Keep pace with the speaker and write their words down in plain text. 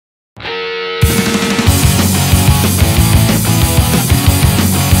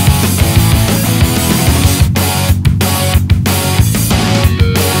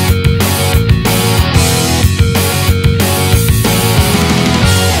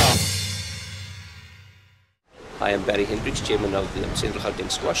I am Barry Hendricks, Chairman of the Central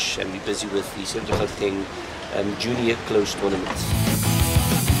Gauteng Squash, and we're busy with the Central Gauteng Junior Close Tournaments.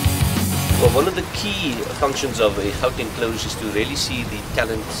 Well, one of the key functions of a Gauteng Close is to really see the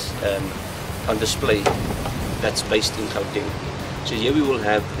talent on display that's based in Gauteng. So here we will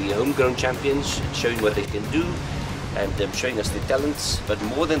have the homegrown champions showing what they can do and showing us their talents, but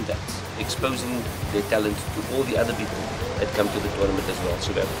more than that, exposing their talent to all the other people that come to the tournament as well.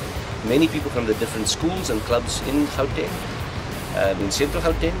 So we have many people from the different schools and clubs in Gauteng, in Central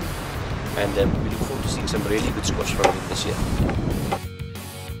Gauteng, and we look forward to seeing some really good squash from them this year.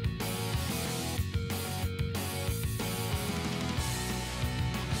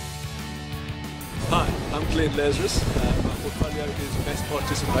 Hi, I'm Glenn Lazarus. My portfolio is mass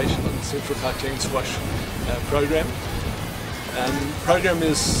participation on the Central Gauteng Squash program. The program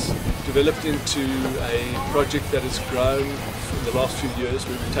is developed into a project that has grown in the last few years,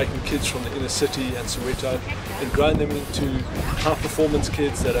 where we've taken kids from the inner city and Soweto and grown them into high performance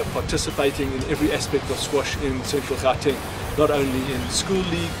kids that are participating in every aspect of squash in Central Gauteng, not only in school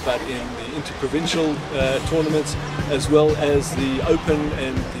league but in the interprovincial tournaments, as well as the open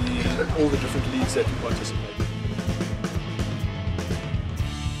and all the different leagues that we participate in.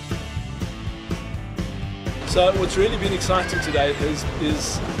 So what's really been exciting today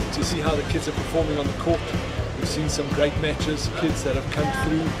is to see how the kids are performing on the court. We've seen some great matches, kids that have come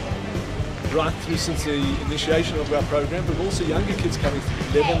through right through since the initiation of our program, but also younger kids coming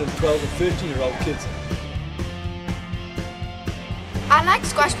through, 11 and 12 and 13-year-old kids. I like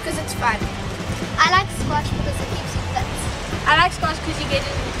squash because it's fun. I like squash because it keeps you fit. I like squash because you get to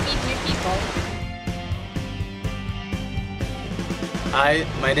meet new people. Hi,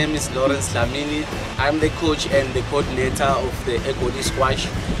 my name is Lawrence Lamini. I'm the coach and the coordinator of the Egoli Squash.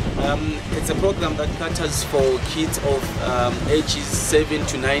 It's a program that caters for kids of ages 7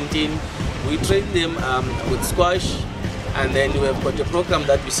 to 19. We train them with squash, and then we have got a program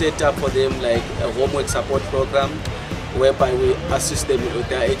that we set up for them, like a homework support program, whereby we assist them with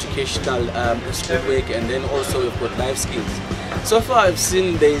their educational schoolwork, and then also we've got life skills. So far I've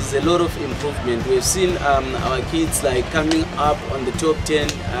seen there is a lot of improvement. We've seen our kids like coming up on the top 10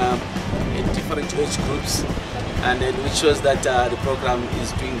 in different age groups, and then which shows that the program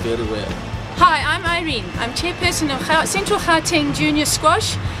is doing very well. Hi, I'm Irene. I'm chairperson of Central Gauteng Junior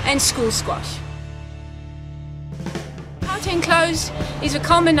Squash and School Squash. Gauteng Close is a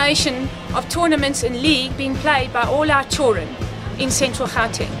culmination of tournaments and league being played by all our children in Central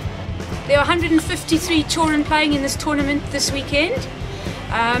Gauteng. There are 153 children playing in this tournament this weekend.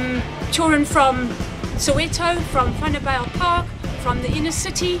 Children from Soweto, from Vanderbijl Park, from the inner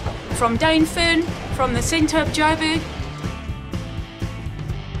city, from Dainfern, from the centre of Joburg.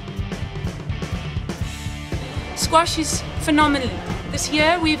 Squash is phenomenal. This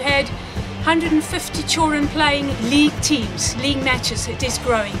year we've had 150 children playing league teams, league matches. It is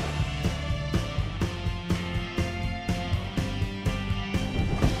growing.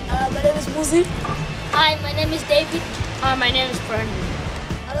 My name is Muzi. Hi, my name is David. Hi, my name is Brandon.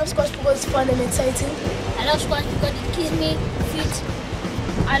 I love squash because it's fun and exciting. I love squash because it keeps me fit.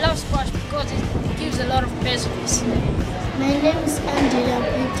 I love squash because it gives a lot of pleasures. My name is Angela,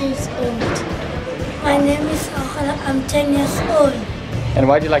 I'm 8 years old. My name is Ahara, I'm 10 years old. And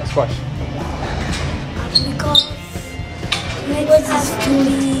why do you like squash? Because it makes us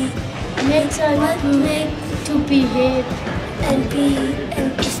to behave and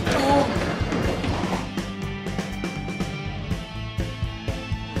be strong.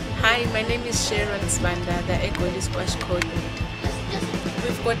 Hi, my name is Sharon Svanda, the Egoli Squash coordinator.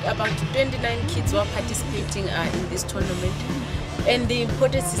 We've got about 29 kids who are participating in this tournament, and the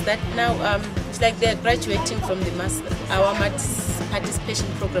importance is that now it's like they're graduating from our mass participation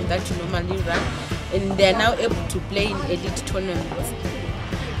program that we normally run, and they're now able to play in elite tournaments.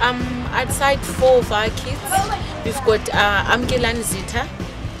 Outside 4 of our kids, we've got Amgelani Zita.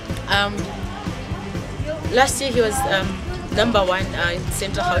 Last year he was #1 in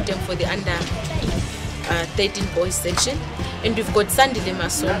Central Gauteng for the under 13 boys section, and we've got Sandile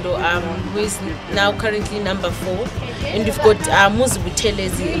Masondo, who is now currently #4, and we've got Muzi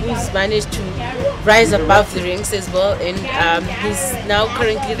Butelezi, who's managed to rise above the ranks as well, and he's now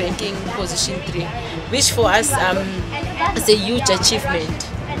currently ranking position 3, which for us is a huge achievement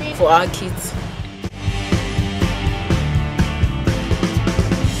for our kids.